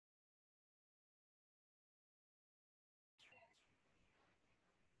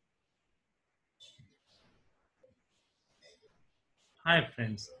Hi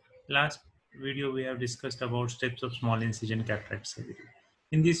friends, last video we have discussed about steps of small incision cataract surgery.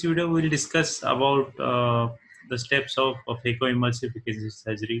 In this video we will discuss about the steps of phaco-emulsification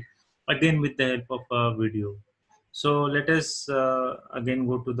surgery again with the help of a video. So let us again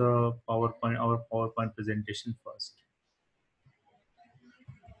go to the our PowerPoint presentation first.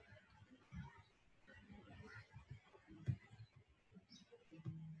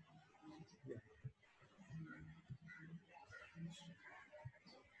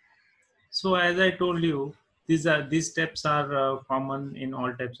 So as I told you, these steps are common in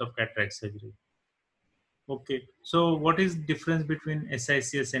all types of cataract surgery. Okay, so what is difference between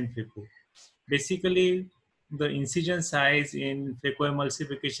SICS and phaco? Basically, the incision size in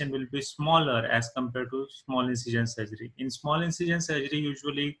phaco-emulsification will be smaller as compared to small incision surgery. In small incision surgery,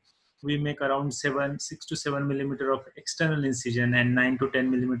 usually we make around 6 to 7 millimeter of external incision and 9 to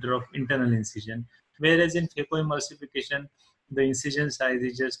 10 millimeter of internal incision. Whereas in phaco-emulsification, the incision size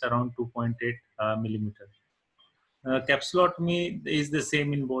is just around 2.8 millimeter. Capsulotomy is the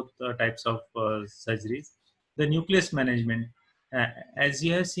same in both types of surgeries. The nucleus management, as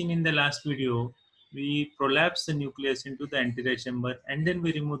you have seen in the last video, we prolapse the nucleus into the anterior chamber and then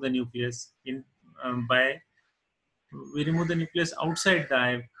we remove the nucleus by we remove the nucleus outside the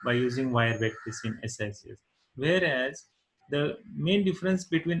eye by using wire vectors in SICS. Whereas the main difference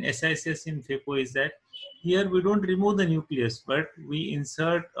between SICS and phaco is that here we don't remove the nucleus, but we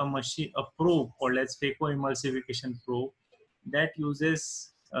insert a probe called as phaco-emulsification probe that uses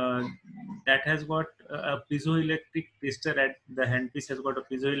that has got a piezoelectric crystal at the handpiece has got a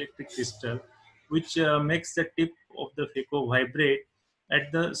piezoelectric crystal which makes the tip of the phaco vibrate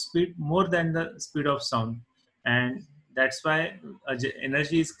at the speed more than the speed of sound, and that's why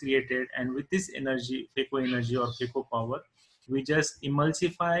energy is created, and with this energy, phaco energy or phaco power, we just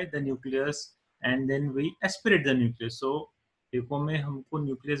emulsify the nucleus and then we aspirate the nucleus. So phaco में हमको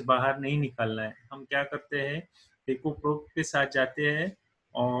nucleus बाहर नहीं निकालना है, हम क्या करते हैं फेको प्रोब के साथ जाते हैं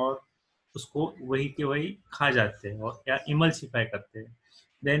और उसको वही के वही खा जाते हैं और या इमल्सिफाई करते हैं.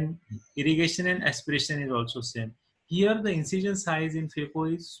 Then irrigation and aspiration is also same. Here the incision size in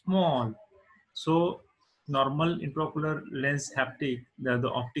phaco is small, so normal intraocular lens haptic, the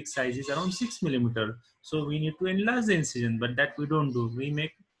optic size is around 6 millimeter. So we need to enlarge the incision, but that we don't do.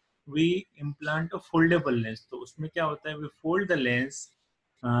 We implant a foldable lens. So उसमें क्या होता है? We fold the lens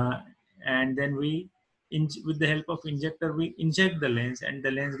uh, and then with the help of injector, we inject the lens and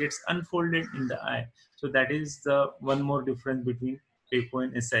the lens gets unfolded in the eye. So that is the one more difference between phaco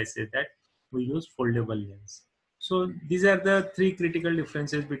and SIC, that we use foldable lens. So these are the three critical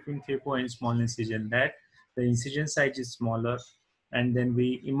differences between phaco and small incision, that the incision size is smaller and then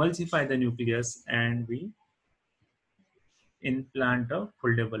we emulsify the nucleus and we implant a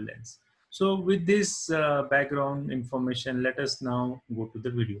foldable lens. So with this background information, let us now go to the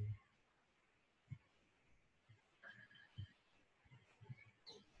video.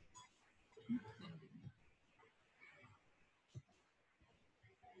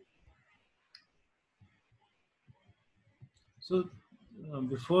 So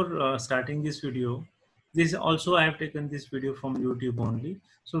before starting this video, this also I have taken this video from YouTube only.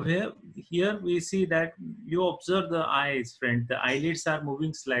 So here we see that you observe the eyes, friend. The eyelids are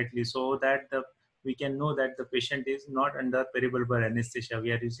moving slightly, so that we can know that the patient is not under peribulbar anesthesia.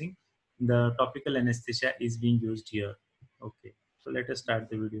 We are using the topical anesthesia is being used here. Okay, so let us start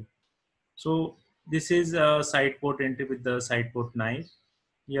the video. So this is a side port entry with the side port knife.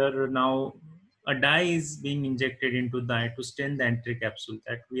 Here now a dye is being injected into the eye to stain the entry capsule.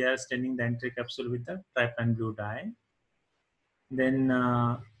 That we are staining the entry capsule with the trypan blue dye. Then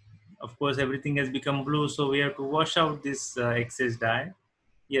of course everything has become blue, so we have to wash out this excess dye.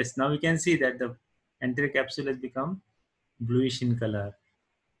 Yes, now we can see that the entry capsule has become bluish in color.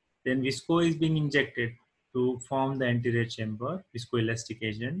 Then visco is being injected to form the anterior chamber, viscoelastic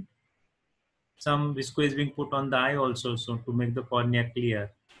agent. Some visco is being put on the eye also, so to make the cornea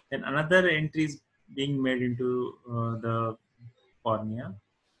clear. Then another entry is being made into the cornea,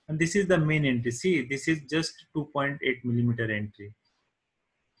 and this is the main entry. See, this is just 2.8 millimeter entry,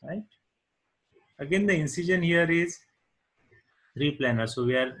 right? Again, the incision here is three planar, so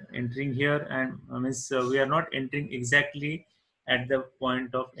we are entering here, and we are not entering exactly at the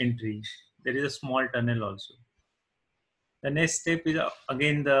point of entry. There is a small tunnel also. The next step is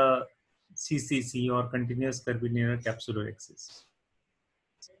again the CCC or continuous curvilinear capsulorhexis.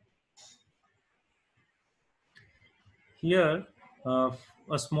 Here,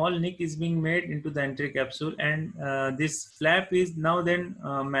 a small nick is being made into the entry capsule, and this flap is now then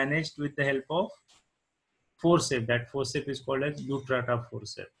managed with the help of forceps. That forceps is called as Utrata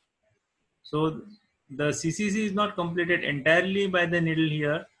forceps. So the CCC is not completed entirely by the needle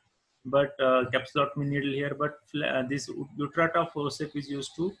here, but capsulotomy needle here, but this utrata forceps is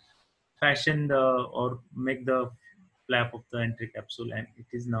used to fashion the or make the flap of the entry capsule, and it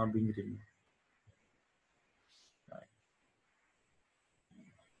is now being removed. Right.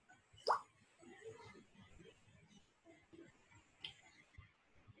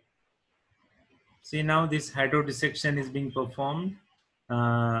 See, now this hydrodissection is being performed.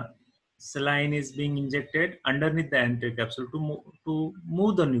 Uh, Saline is being injected underneath the entry capsule to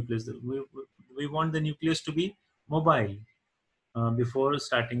move the nucleus. We want the nucleus to be mobile before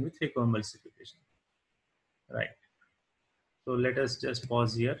starting with phaco-emulsification. Right. So let us just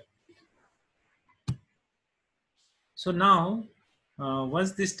pause here. So now,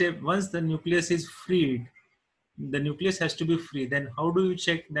 once the nucleus is freed, the nucleus has to be free. Then how do you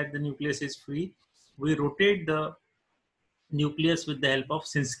check that the nucleus is free? We rotate the nucleus with the help of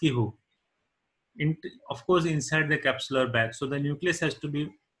Sinskey hook. Of course, inside the capsular bag. So the nucleus has to be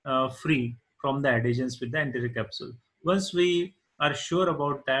free from the adhesions with the anterior capsule. Once we are sure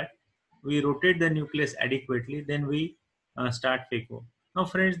about that, we rotate the nucleus adequately, then we start phaco. Now,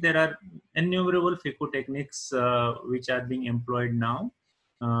 friends, there are innumerable phaco techniques which are being employed now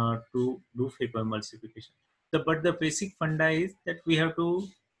to do phaco-emulsification. But the basic funda is that we have to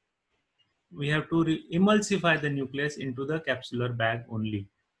emulsify the nucleus into the capsular bag only.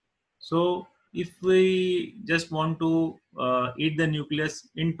 So if we just want to eat the nucleus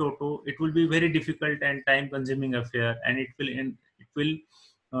in toto, it will be very difficult and time-consuming affair, and it will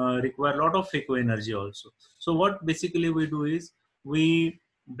require a lot of phaco energy also. So what basically we do is we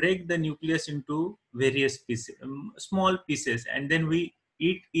break the nucleus into various pieces, small pieces, and then we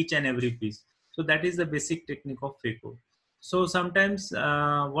eat each and every piece. So that is the basic technique of phaco. So sometimes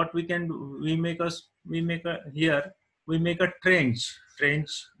what we can do, we make a here we make a trench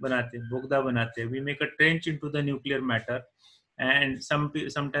बनाते हैं, बोगदा बनाते हैं. We make a trench into the nuclear matter, and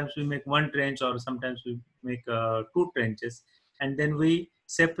sometimes we make one trench, or sometimes we make two trenches, and then we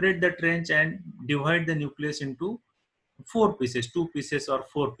separate the trench and divide the nucleus into four pieces, two pieces or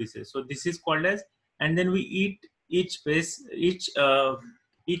four pieces. So this is called as, and then we eat each piece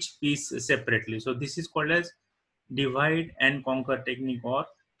separately. So this is called as divide and conquer technique, or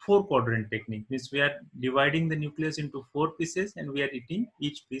four quadrant technique. Means we are dividing the nucleus into four pieces and we are eating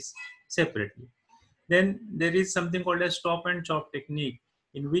each piece separately. Then there is something called a stop and chop technique,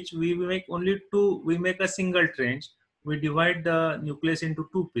 in which we make a single trench, we divide the nucleus into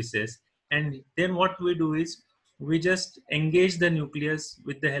two pieces, and then what we do is we just engage the nucleus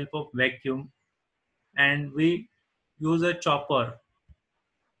with the help of vacuum, and we use a chopper,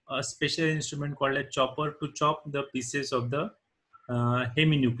 a special instrument called a chopper, to chop the pieces of the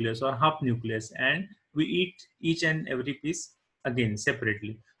heminucleus or half nucleus, and we eat each and every piece again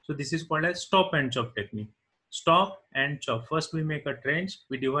separately. So this is called a stop and chop technique. Stop and chop. First we make a trench,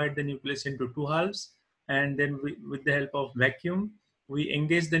 we divide the nucleus into two halves, and then with the help of vacuum, we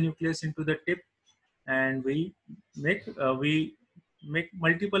engage the nucleus into the tip, and we make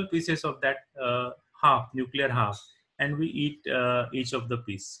multiple pieces of that nuclear half, and we eat each of the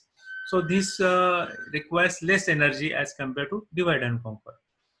piece. So this requires less energy as compared to divide and conquer.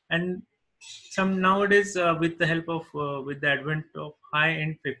 And some nowadays, with the advent of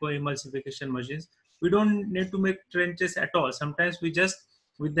high-end phaco-emulsification machines, we don't need to make trenches at all. Sometimes we just,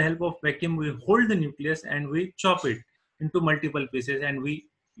 with the help of vacuum, we hold the nucleus and we chop it into multiple pieces, and we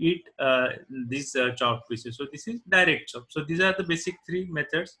eat these chopped pieces. So this is direct chop. So these are the basic three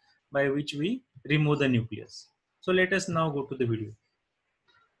methods by which we remove the nucleus. So let us now go to the video.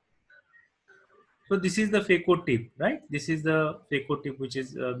 So this is the phaco tip, right? This is the phaco tip which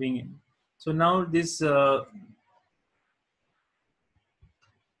is being. So now he's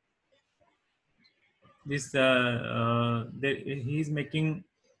making,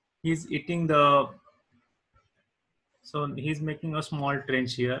 he's eating the, so he's making a small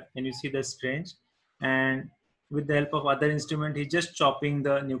trench here, and you see this trench, and with the help of other instrument, he's just chopping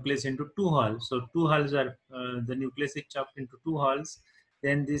the nucleus into two hulls. So two hulls are, the nucleus is chopped into two hulls.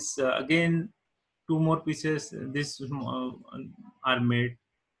 Then this again, two more pieces, are made.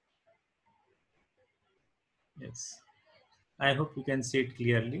 Yes, I hope you can see it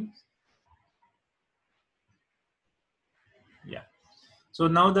clearly. Yeah. So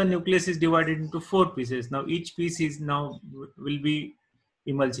now the nucleus is divided into four pieces. Now each piece is now will be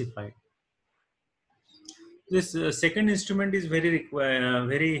emulsified. This second instrument is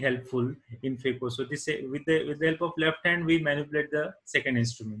very helpful in phaco. So this with the help of left hand, we manipulate the second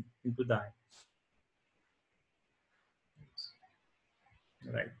instrument into the eye.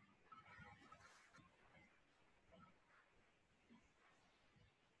 Right.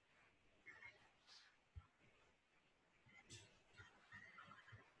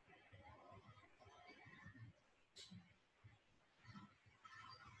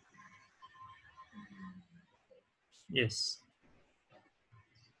 Yes.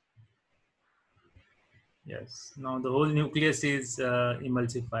 Yes. Now the whole nucleus is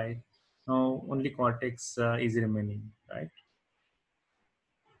emulsified. Now only cortex is remaining, right?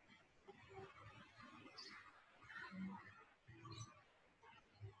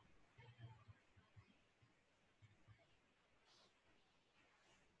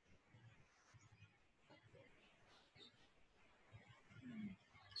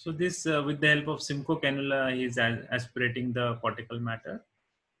 So this, with the help of Simcoe cannula, he is aspirating the cortical matter.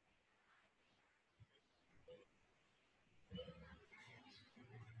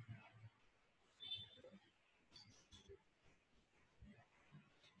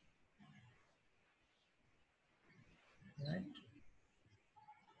 Right.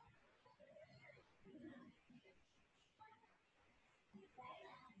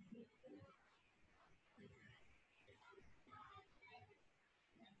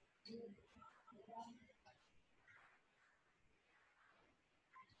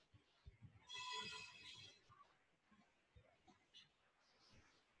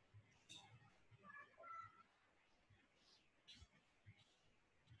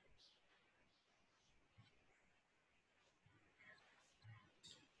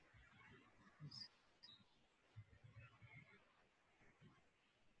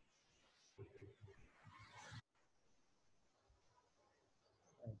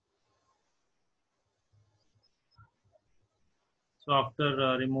 So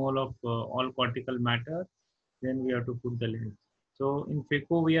after removal of all cortical matter, then we have to put the lens. So in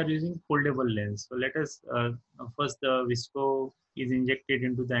phaco, we are using foldable lens. So let us first the visco is injected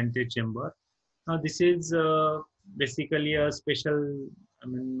into the anterior chamber. Now this is basically a special, I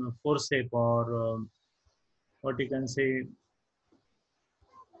mean, forceps or what you can say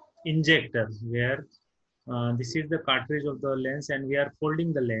injector where this is the cartridge of the lens and we are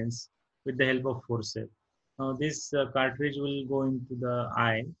folding the lens with the help of forceps. Now this cartridge will go into the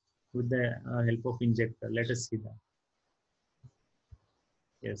eye with the help of injector. Let us see that.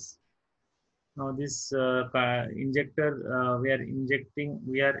 Yes. Now this injector, we are inserting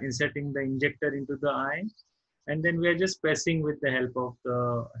the injector into the eye, and then we are just pressing with the help of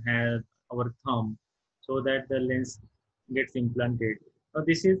the hand, our thumb, so that the lens gets implanted. Now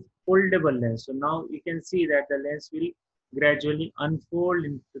this is foldable lens. So now you can see that the lens will gradually unfold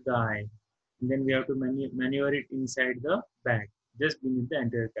into the eye. And then we have to maneuver it inside the bag, just beneath the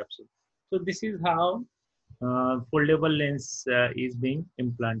anterior capsule. So this is how foldable lens is being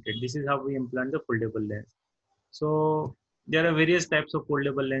implanted. This is how we implant the foldable lens. So there are various types of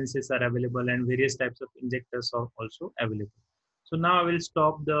foldable lenses are available and various types of injectors are also available. So now I will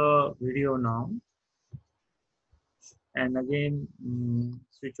stop the video now and again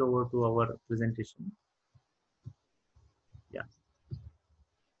switch over to our presentation. Yeah.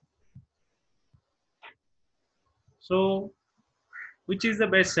 So which is the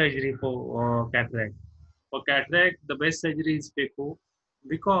best surgery for cataract? For cataract, the best surgery is phaco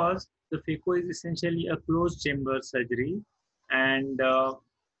because the phaco is essentially a closed chamber surgery and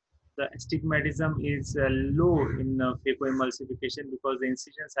the astigmatism is low in phaco-emulsification because the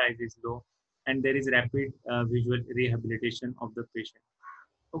incision size is low and there is rapid visual rehabilitation of the patient.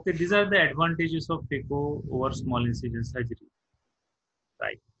 Okay, these are the advantages of phaco over small incision surgery,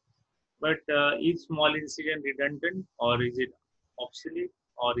 right? But is small incision redundant or is it obsolete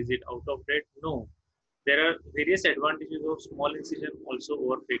or is it out of date? No. There are various advantages of small incision also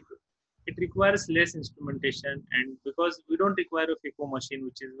over phaco. It requires less instrumentation and because we don't require a phaco machine,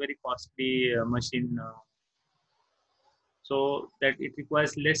 which is very costly machine, so that it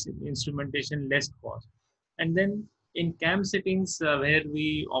requires less instrumentation, less cost. And then in CAM settings where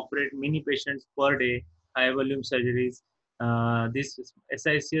we operate many patients per day, high volume surgeries, this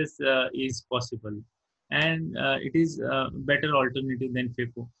SICS is possible. And it is a better alternative than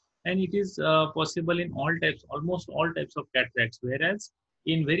phaco. And it is possible in all types, almost all types of cataracts. Whereas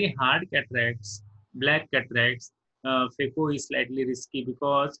in very hard cataracts, black cataracts, phaco is slightly risky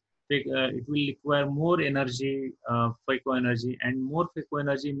because it will require more energy, phaco energy, and more phaco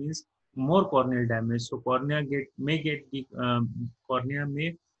energy means more corneal damage. So cornea may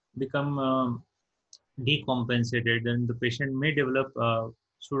become decompensated, and the patient may develop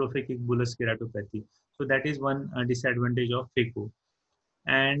pseudophakic bullous keratopathy. So that is one disadvantage of phaco.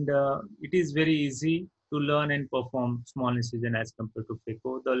 And it is very easy to learn and perform small incision as compared to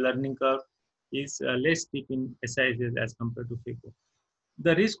phaco. The learning curve is less steep in SIS as compared to phaco.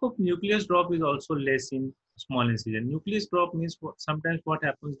 The risk of nucleus drop is also less in small incision. Nucleus drop means sometimes what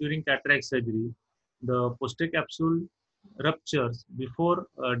happens during cataract surgery, the posterior capsule ruptures before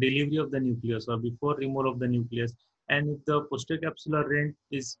delivery of the nucleus or before removal of the nucleus, And if the posterior capsular rent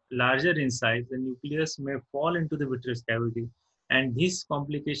is larger in size, the nucleus may fall into the vitreous cavity, and this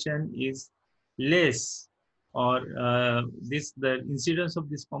complication is less, or this the incidence of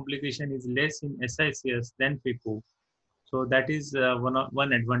this complication is less in SICS than phaco. So that is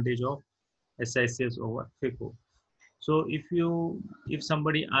one advantage of SICS over phaco. So if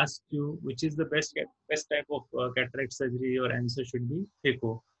somebody asks you which is the best type of cataract surgery, your answer should be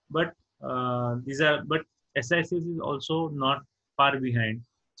phaco. But but SICS is also not far behind.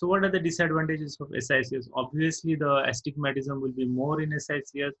 So what are the disadvantages of SICS? Obviously, the astigmatism will be more in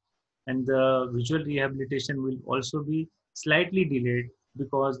SICS, and the visual rehabilitation will also be slightly delayed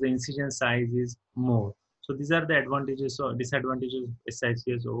because the incision size is more. So these are the advantages or disadvantages of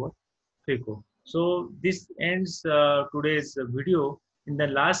SICS over phaco. So this ends today's video. In the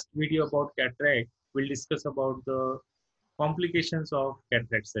last video about cataract, we'll discuss about the complications of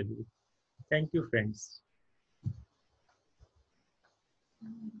cataract surgery. Thank you, friends.